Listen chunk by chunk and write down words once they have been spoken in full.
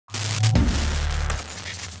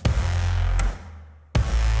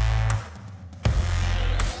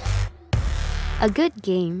A good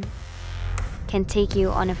game can take you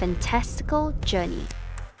on a fantastical journey.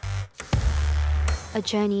 A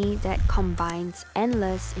journey that combines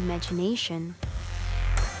endless imagination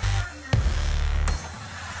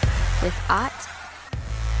with art,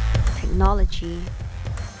 technology,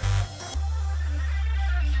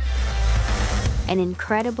 and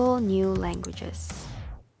incredible new languages.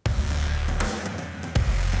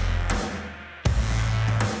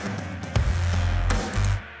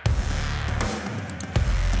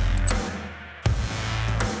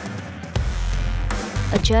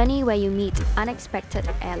 A journey where you meet unexpected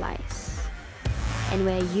allies and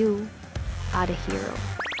where you are the hero.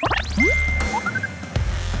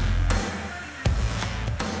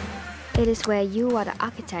 It is where you are the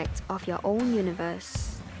architect of your own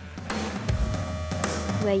universe,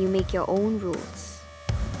 where you make your own rules.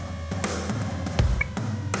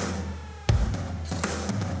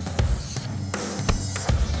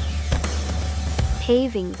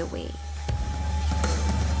 Paving the way.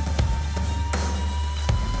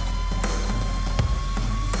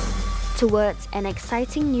 Towards an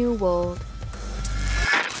exciting new world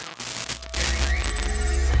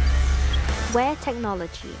where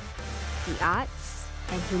technology, the arts,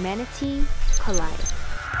 and humanity collide.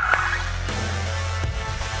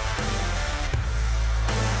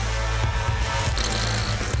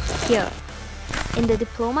 Here, in the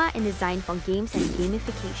Diploma in Design for Games and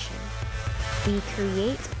Gamification, we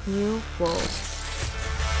create new worlds.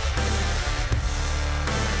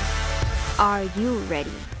 Are you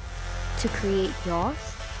ready to create yours?